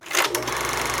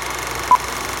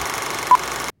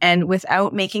And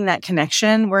without making that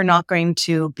connection, we're not going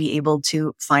to be able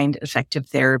to find effective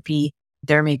therapy.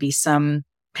 There may be some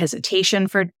hesitation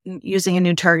for using a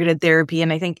new targeted therapy.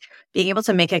 And I think being able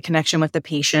to make a connection with the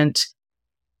patient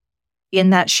in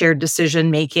that shared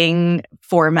decision-making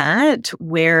format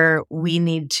where we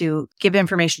need to give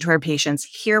information to our patients,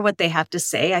 hear what they have to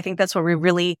say. I think that's what we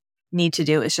really need to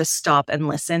do, is just stop and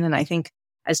listen. And I think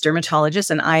as dermatologists,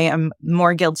 and I am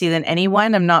more guilty than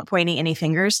anyone, I'm not pointing any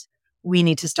fingers, we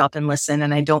need to stop and listen.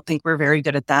 And I don't think we're very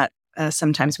good at that.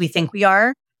 Sometimes we think we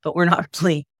are, but we're not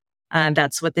really. And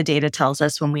that's what the data tells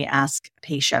us when we ask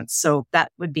patients. So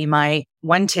that would be my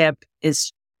one tip,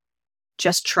 is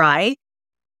just try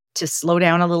to slow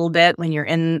down a little bit when you're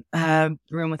in a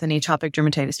room with an atopic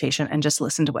dermatitis patient and just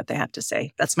listen to what they have to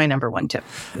say. That's my number one tip.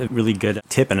 A really good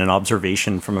tip and an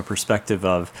observation from a perspective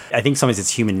of, I think sometimes it's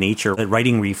human nature, the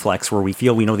writing reflex, where we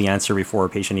feel we know the answer before a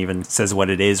patient even says what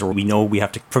it is, or we know we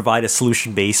have to provide a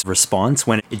solution-based response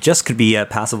when it just could be a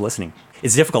passive listening.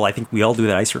 It's difficult. I think we all do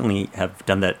that. I certainly have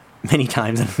done that many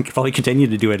times and probably continue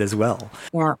to do it as well.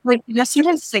 Yeah. Like,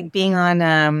 sometimes it's like being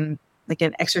on like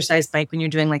an exercise bike when you're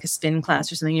doing like a spin class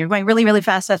or something. You're going really, really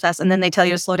fast, and then they tell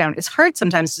you to slow down. It's hard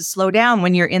sometimes to slow down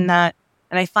when you're in that.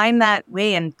 And I find that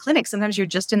way in clinics. Sometimes you're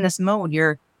just in this mode.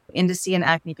 You're in to see an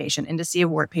acne patient, in to see a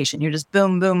wart patient. You're just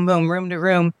boom, boom, boom, room to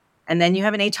room. And then you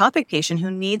have an atopic patient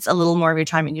who needs a little more of your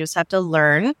time. And you just have to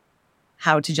learn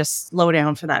how to just slow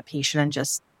down for that patient and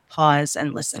just pause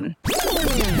and listen.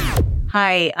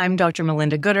 Hi, I'm Dr.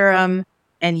 Melinda Gooderham,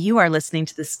 and you are listening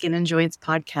to the Skin and Joints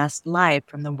podcast live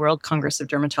from the World Congress of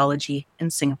Dermatology in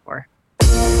Singapore.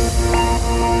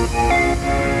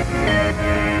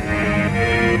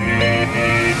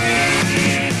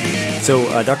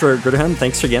 So, Dr. Gooderham,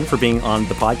 thanks again for being on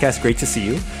the podcast. Great to see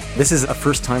you. This is a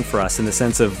first time for us in the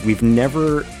sense of we've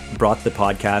never brought the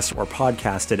podcast or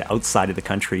podcasted outside of the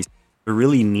country. A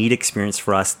really neat experience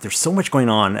for us. There's so much going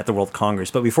on at the World Congress.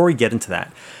 But before we get into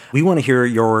that, we want to hear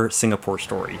your Singapore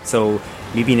story. So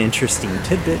maybe an interesting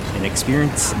tidbit, an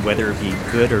experience, whether it be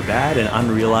good or bad, an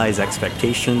unrealized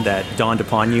expectation that dawned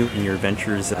upon you in your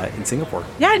ventures in Singapore.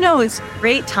 Yeah, no, it's a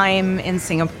great time in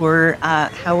Singapore.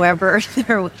 However,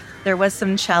 there was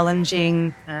some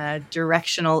challenging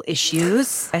directional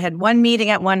issues. I had one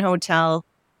meeting at one hotel.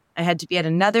 I had to be at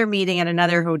another meeting at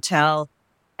another hotel.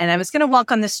 And I was going to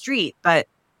walk on the street, but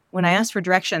when I asked for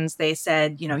directions, they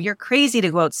said, you're crazy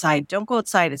to go outside. Don't go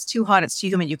outside. It's too hot. It's too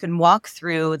humid. You can walk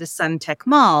through the Suntec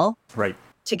Mall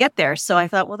to get there. So I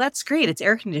thought, well, that's great. It's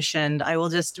air conditioned. I will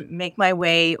just make my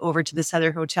way over to this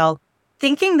other hotel,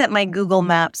 thinking that my Google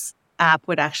Maps app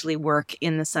would actually work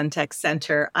in the Suntec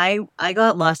Center. I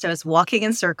got lost. I was walking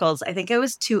in circles. I think it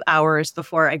was 2 hours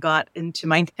before I got into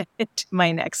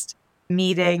my next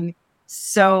meeting.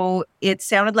 So it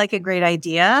sounded like a great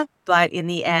idea, but in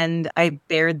the end, I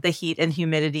bared the heat and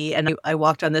humidity and I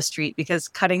walked on the street because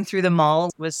cutting through the mall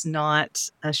was not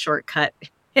a shortcut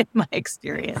in my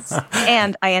experience.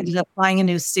 And I ended up buying a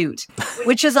new suit,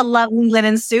 which is a lovely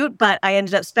linen suit, but I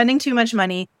ended up spending too much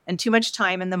money and too much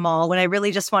time in the mall when I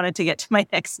really just wanted to get to my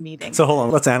next meeting. So hold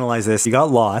on, let's analyze this. You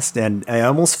got lost, and I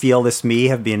almost feel this may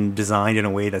have been designed in a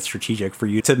way that's strategic for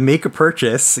you to make a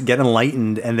purchase, get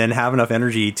enlightened, and then have enough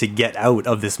energy to get out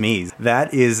of this maze.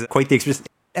 That is quite the experience.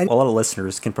 And a lot of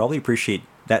listeners can probably appreciate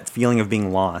that feeling of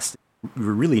being lost.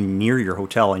 You're really near your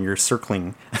hotel and you're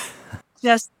circling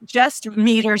just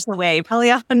meters away, probably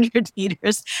 100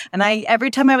 meters. And every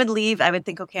time I would leave, I would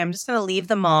think, okay, I'm just going to leave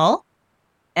the mall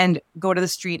and go to the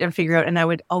street and figure out. And I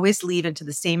would always leave into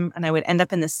the same, and I would end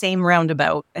up in the same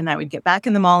roundabout. And I would get back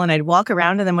in the mall and I'd walk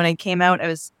around. And then when I came out, I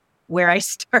was where I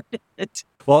started.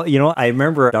 Well, I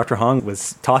remember Dr. Hong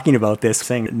was talking about this,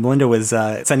 saying Melinda was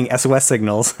sending SOS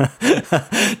signals,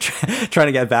 trying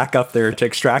to get back up there to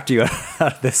extract you out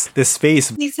of this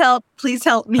space. Please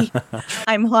help me.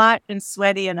 I'm hot and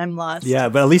sweaty and I'm lost. Yeah,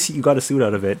 but at least you got a suit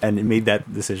out of it and made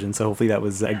that decision. So hopefully that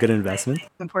was a good investment.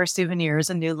 Some poor souvenirs,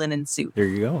 a new linen suit. There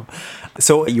you go.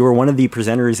 So you were one of the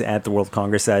presenters at the World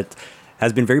Congress that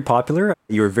has been very popular.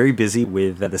 You were very busy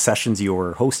with the sessions you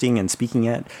were hosting and speaking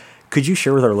at. Could you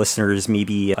share with our listeners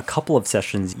maybe a couple of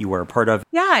sessions you were a part of?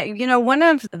 Yeah, one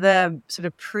of the sort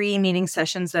of pre-meeting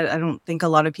sessions that I don't think a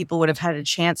lot of people would have had a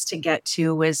chance to get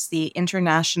to was the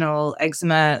International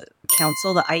Eczema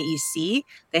Council, the IEC.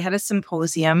 They had a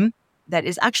symposium that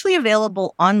is actually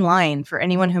available online for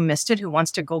anyone who missed it, who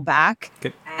wants to go back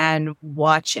and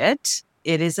watch it.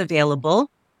 It is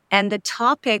available. And the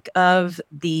topic of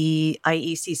the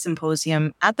IEC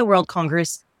symposium at the World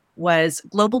Congress was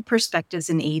global perspectives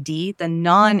in AD, the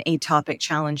non-atopic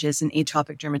challenges in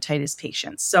atopic dermatitis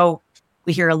patients. So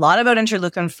We hear a lot about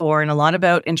interleukin-4 and a lot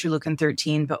about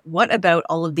interleukin-13, but what about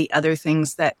all of the other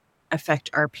things that affect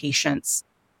our patients?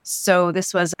 So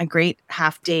this was a great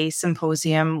half-day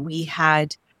symposium. We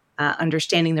had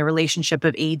understanding the relationship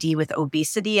of AD with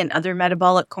obesity and other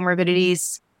metabolic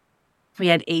comorbidities. We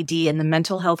had AD and the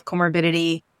mental health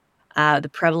comorbidity, the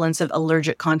prevalence of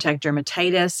allergic contact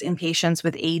dermatitis in patients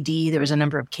with AD. There was a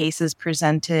number of cases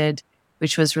presented,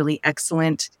 which was really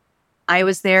excellent. I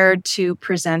was there to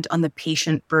present on the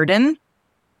patient burden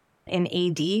in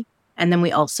AD. And then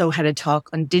we also had a talk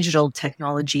on digital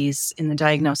technologies in the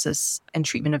diagnosis and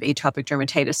treatment of atopic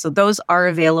dermatitis. So those are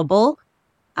available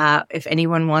if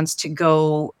anyone wants to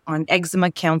go on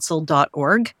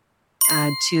eczemacouncil.org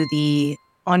to the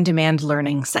on-demand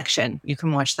learning section. You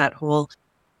can watch that whole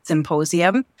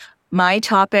symposium. My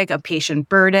topic of patient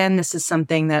burden, this is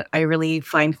something that I really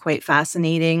find quite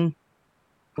fascinating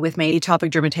with my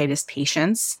atopic dermatitis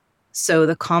patients. So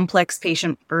the complex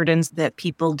patient burdens that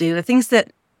people do, the things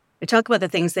that I talk about, the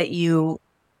things that you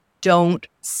don't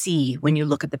see when you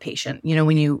look at the patient. You know,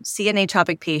 when you see an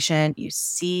atopic patient, you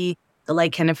see the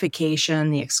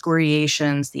lichenification, the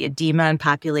excoriations, the edema and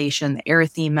population, the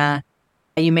erythema.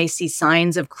 You may see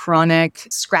signs of chronic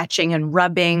scratching and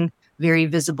rubbing, very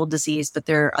visible disease, but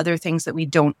there are other things that we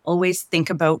don't always think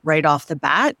about right off the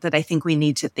bat that I think we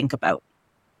need to think about.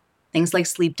 Things like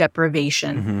sleep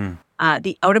deprivation,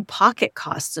 the out-of-pocket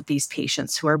costs of these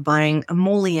patients who are buying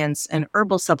emollients and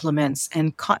herbal supplements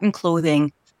and cotton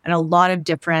clothing and a lot of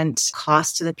different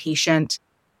costs to the patient.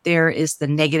 There is the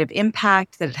negative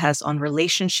impact that it has on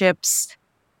relationships,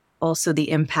 also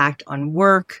the impact on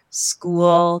work,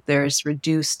 school. There's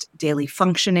reduced daily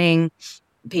functioning.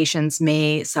 Patients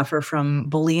may suffer from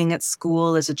bullying at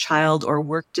school as a child or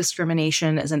work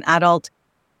discrimination as an adult.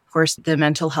 Of course, the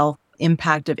mental health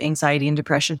impact of anxiety and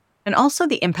depression, and also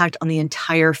the impact on the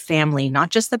entire family,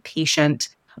 not just the patient,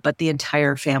 but the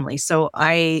entire family. So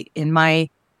in my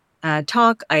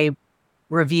talk, I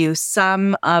review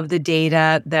some of the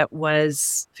data that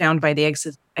was found by the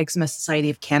Eczema Society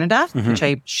of Canada, which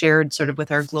I shared sort of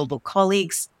with our global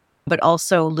colleagues, but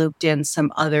also looped in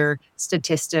some other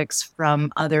statistics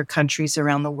from other countries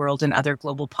around the world and other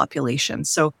global populations.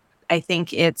 So I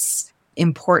think it's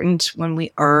important when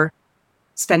we are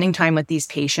spending time with these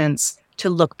patients to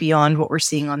look beyond what we're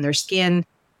seeing on their skin,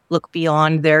 look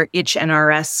beyond their itch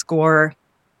NRS score,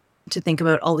 to think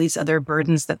about all these other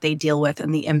burdens that they deal with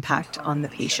and the impact on the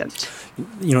patient.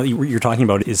 You know, what you're talking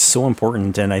about is so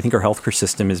important. And I think our healthcare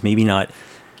system is maybe not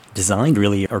designed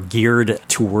really or geared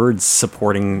towards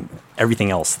supporting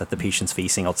everything else that the patient's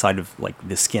facing outside of like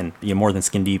the skin, more than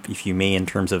skin deep, if you may, in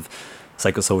terms of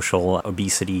psychosocial,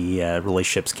 obesity,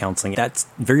 relationships, counseling. That's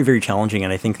very, very challenging.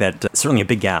 And I think that certainly a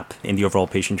big gap in the overall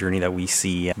patient journey that we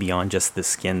see beyond just the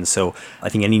skin. So I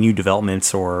think any new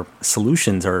developments or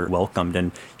solutions are welcomed.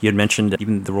 And you had mentioned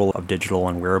even the role of digital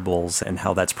and wearables and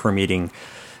how that's permeating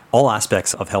all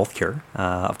aspects of healthcare.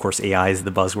 Of course, AI is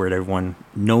the buzzword everyone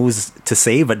knows to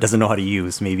say, but doesn't know how to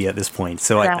use maybe at this point.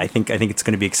 So yeah. I think it's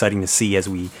going to be exciting to see as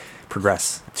we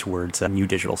progress towards new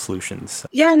digital solutions.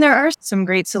 Yeah, and there are some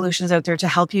great solutions out there to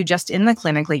help you just in the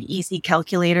clinic, like easy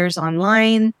calculators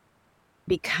online,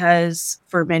 because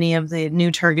for many of the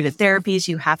new targeted therapies,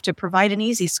 you have to provide an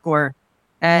easy score.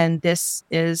 And this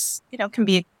is, can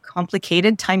be a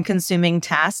complicated, time-consuming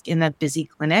task in a busy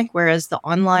clinic, whereas the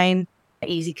online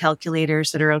easy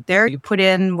calculators that are out there, you put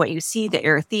in what you see, the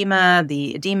erythema,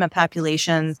 the edema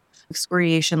population,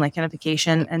 excoriation,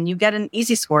 lichenification, and you get an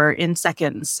easy score in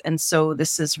seconds. And so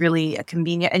this is really a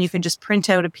convenient, and you can just print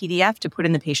out a PDF to put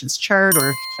in the patient's chart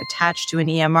or attach to an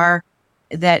EMR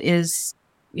that is,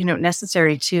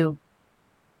 necessary to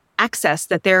access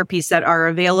the therapies that are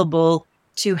available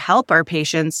to help our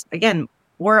patients, again,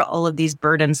 or all of these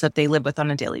burdens that they live with on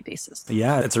a daily basis.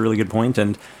 Yeah, that's a really good point.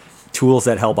 And tools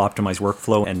that help optimize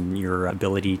workflow and your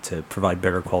ability to provide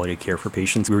better quality of care for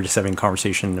patients. We were just having a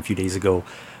conversation a few days ago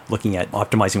looking at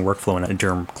optimizing workflow in a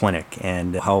derm clinic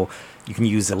and how you can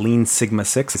use a Lean Sigma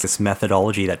 6, this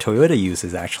methodology that Toyota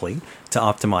uses actually to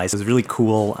optimize. It's a really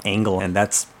cool angle, and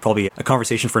that's probably a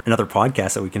conversation for another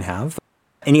podcast that we can have.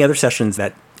 Any other sessions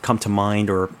that come to mind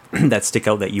or that stick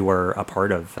out that you were a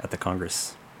part of at the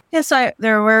Congress? Yes,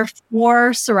 there were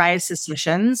 4 psoriasis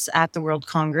sessions at the World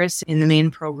Congress in the main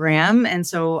program. And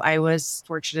so I was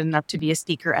fortunate enough to be a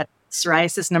speaker at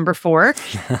psoriasis number 4.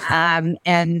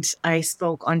 And I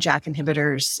spoke on JAK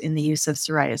inhibitors in the use of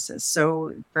psoriasis.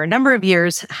 So for a number of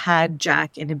years, had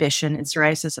JAK inhibition in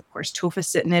psoriasis, of course,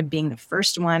 tofacitinib being the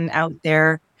first one out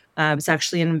there. I was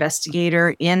actually an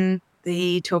investigator in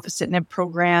the tofacitinib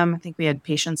program. I think we had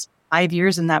patients 5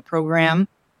 years in that program.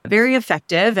 Very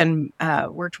effective and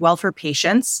worked well for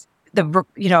patients. the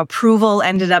approval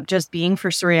ended up just being for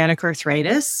psoriatic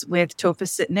arthritis with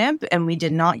tofacitinib, and we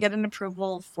did not get an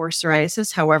approval for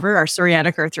psoriasis. However, our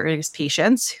psoriatic arthritis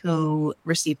patients who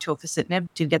receive tofacitinib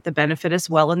do get the benefit as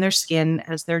well in their skin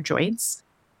as their joints.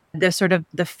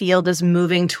 The field is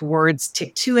moving towards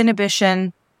TYK2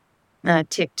 inhibition.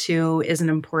 TYK2 is an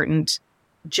important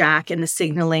JAK in the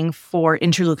signaling for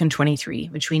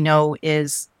interleukin-23, which we know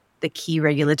is the key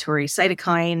regulatory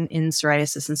cytokine in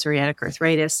psoriasis and psoriatic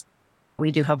arthritis. We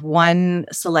do have one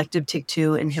selective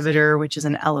TYK2 inhibitor, which is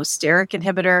an allosteric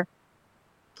inhibitor,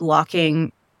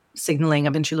 blocking signaling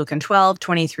of interleukin-12,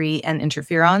 23, and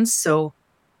interferons. So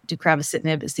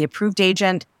deucravacitinib is the approved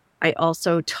agent. I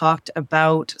also talked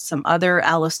about some other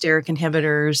allosteric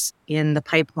inhibitors in the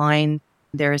pipeline.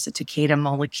 There is a Takeda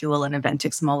molecule and a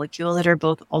Ventyx molecule that are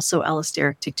both also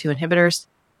allosteric TYK2 inhibitors.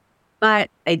 But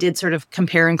I did sort of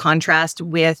compare and contrast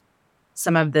with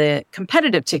some of the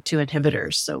competitive TYK2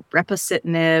 inhibitors. So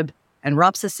brepocitinib and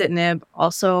ropsacitinib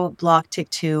also block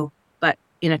TYK2, but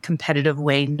in a competitive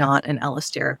way, not an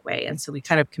allosteric way. And so we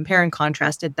kind of compare and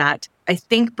contrasted that. I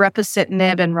think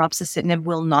brepocitinib and ropsacitinib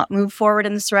will not move forward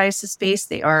in the psoriasis space.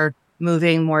 They are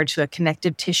moving more to a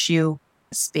connective tissue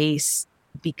space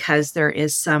because there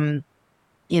is some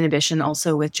inhibition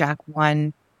also with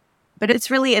JAK1. But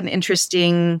it's really an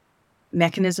interesting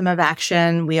mechanism of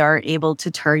action. We are able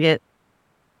to target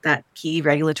that key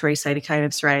regulatory cytokine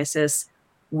of psoriasis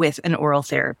with an oral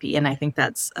therapy. And I think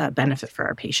that's a benefit for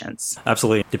our patients.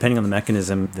 Absolutely. Depending on the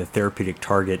mechanism, the therapeutic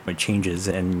target changes.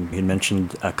 And you had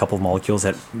mentioned a couple of molecules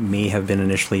that may have been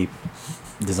initially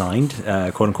designed,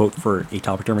 quote unquote, for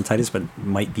atopic dermatitis, but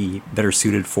might be better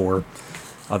suited for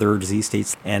other disease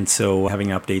states. And so having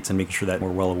updates and making sure that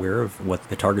we're well aware of what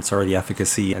the targets are, the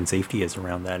efficacy and safety is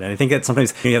around that. And I think that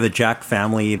sometimes you have the JAK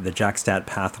family, the JAK-STAT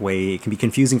pathway. It can be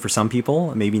confusing for some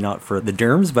people, maybe not for the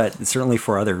derms, but certainly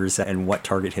for others, and what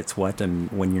target hits what.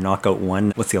 And when you knock out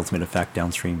one, what's the ultimate effect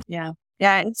downstream? Yeah.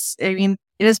 It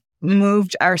has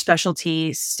moved our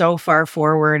specialty so far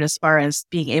forward as far as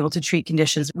being able to treat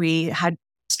conditions. We had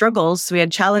struggles, we had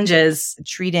challenges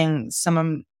treating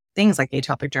some things like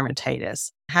atopic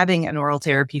dermatitis, having an oral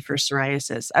therapy for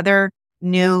psoriasis, other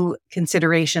new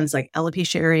considerations like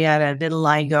alopecia areata,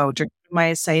 vitiligo,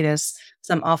 dermatomyositis,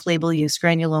 some off-label use,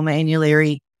 granuloma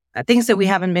annulare, things that we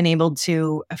haven't been able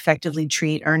to effectively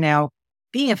treat are now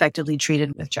being effectively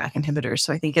treated with JAK inhibitors.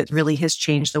 So I think it really has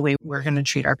changed the way we're going to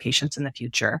treat our patients in the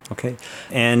future. Okay.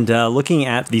 And looking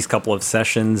at these couple of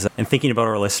sessions and thinking about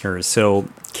our listeners, so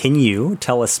can you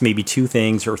tell us maybe 2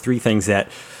 things or 3 things that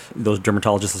those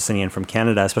dermatologists listening in from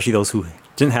Canada, especially those who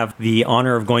didn't have the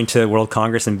honor of going to World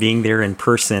Congress and being there in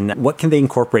person, what can they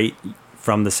incorporate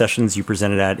from the sessions you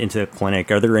presented at into the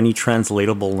clinic? Are there any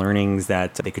translatable learnings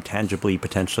that they could tangibly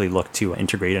potentially look to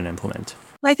integrate and implement?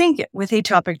 Well, I think with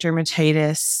atopic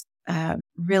dermatitis,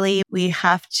 really we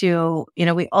have to,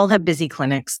 we all have busy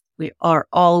clinics. We are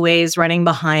always running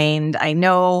behind. I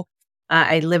know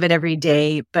I live it every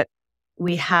day, but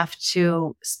we have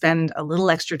to spend a little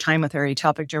extra time with our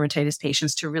atopic dermatitis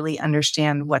patients to really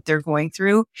understand what they're going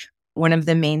through. One of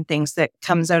the main things that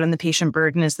comes out in the patient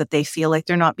burden is that they feel like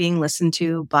they're not being listened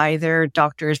to by their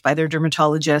doctors, by their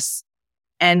dermatologists.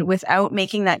 And without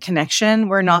making that connection,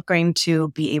 we're not going to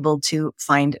be able to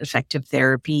find effective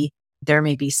therapy. There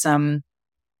may be some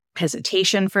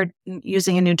hesitation for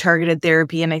using a new targeted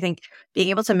therapy. And I think being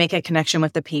able to make a connection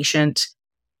with the patient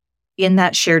in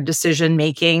that shared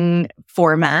decision-making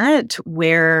format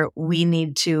where we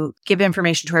need to give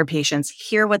information to our patients,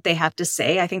 hear what they have to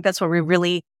say. I think that's what we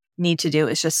really need to do,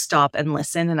 is just stop and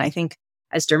listen. And I think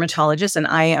as dermatologists, and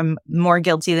I am more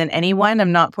guilty than anyone,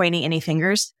 I'm not pointing any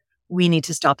fingers, we need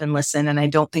to stop and listen. And I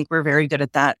don't think we're very good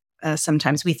at that.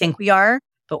 Sometimes we think we are,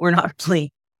 but we're not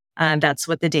really. And that's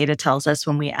what the data tells us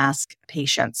when we ask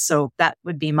patients. So that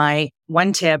would be my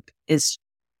one tip, is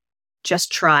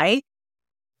just try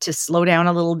to slow down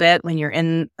a little bit when you're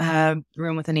in a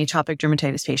room with an atopic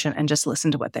dermatitis patient and just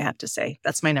listen to what they have to say.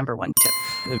 That's my number one tip.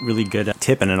 A really good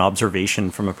tip and an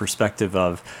observation from a perspective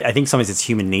of, I think sometimes it's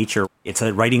human nature. It's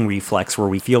a writing reflex where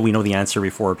we feel we know the answer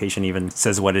before a patient even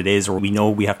says what it is, or we know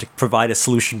we have to provide a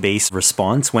solution-based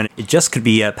response when it just could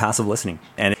be a passive listening.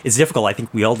 And it's difficult. I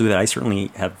think we all do that. I certainly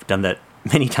have done that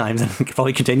many times and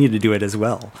probably continue to do it as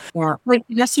well. Yeah.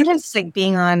 Sometimes it's like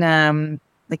being on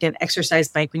like an exercise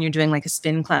bike when you're doing like a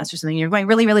spin class or something. You're going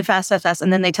really, really fast,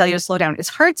 and then they tell you to slow down. It's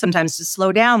hard sometimes to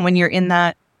slow down when you're in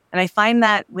that. And I find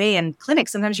that way in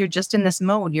clinics. Sometimes you're just in this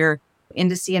mode. You're in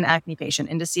to see an acne patient,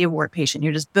 in to see a wart patient.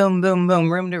 You're just boom, boom, boom,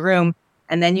 room to room.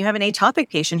 And then you have an atopic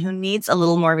patient who needs a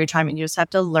little more of your time. And you just have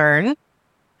to learn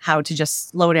how to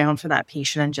just slow down for that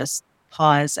patient and just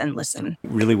pause and listen.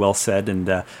 Really well said,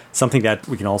 and something that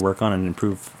we can all work on and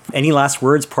improve. Any last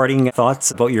words, parting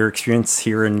thoughts about your experience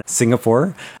here in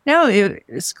Singapore? No, it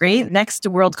was great. Next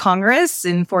World Congress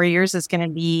in 4 years is going to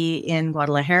be in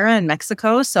Guadalajara in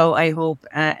Mexico. So I hope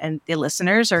and the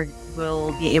listeners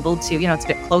will be able to, it's a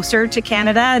bit closer to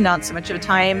Canada, not so much of a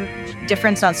time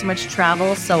difference, not so much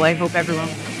travel. So I hope everyone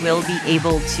will be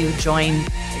able to join.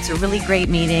 It's a really great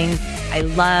meeting. I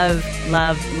love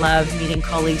meeting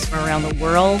colleagues from around the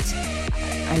world.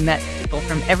 I met people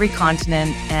from every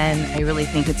continent, and I really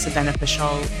think it's a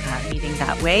beneficial meeting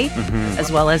that way, as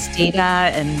well as data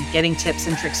and getting tips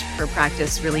and tricks for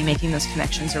practice, really making those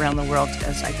connections around the world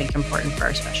is, I think, important for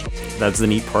our specialty. That's the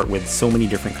neat part with so many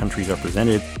different countries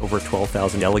represented, over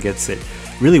 12,000 delegates. It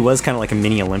really was kind of like a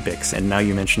mini Olympics. And now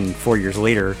you mentioned 4 years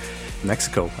later,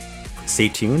 Mexico. Stay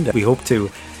tuned. We hope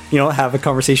to have a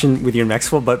conversation with you in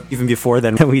Mexico, but even before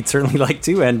then, we'd certainly like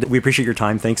to. And we appreciate your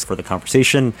time. Thanks for the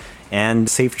conversation and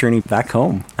safe journey back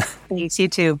home. Thanks, you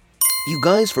too. You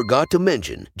guys forgot to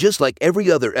mention, just like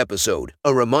every other episode,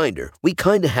 a reminder, we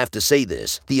kinda have to say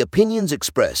this. The opinions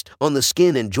expressed on the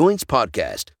Skin and Joints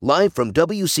podcast, live from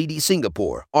WCD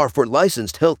Singapore, are for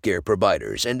licensed healthcare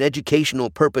providers and educational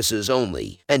purposes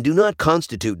only, and do not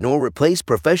constitute nor replace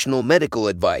professional medical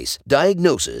advice,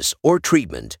 diagnosis, or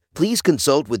treatment. Please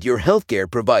consult with your healthcare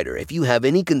provider if you have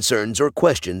any concerns or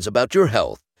questions about your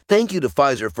health. Thank you to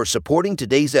Pfizer for supporting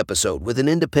today's episode with an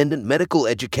independent medical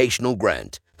educational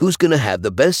grant. Who's gonna have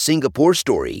the best Singapore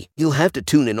story? You'll have to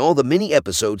tune in all the mini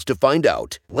episodes to find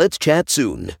out. Let's chat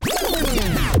soon.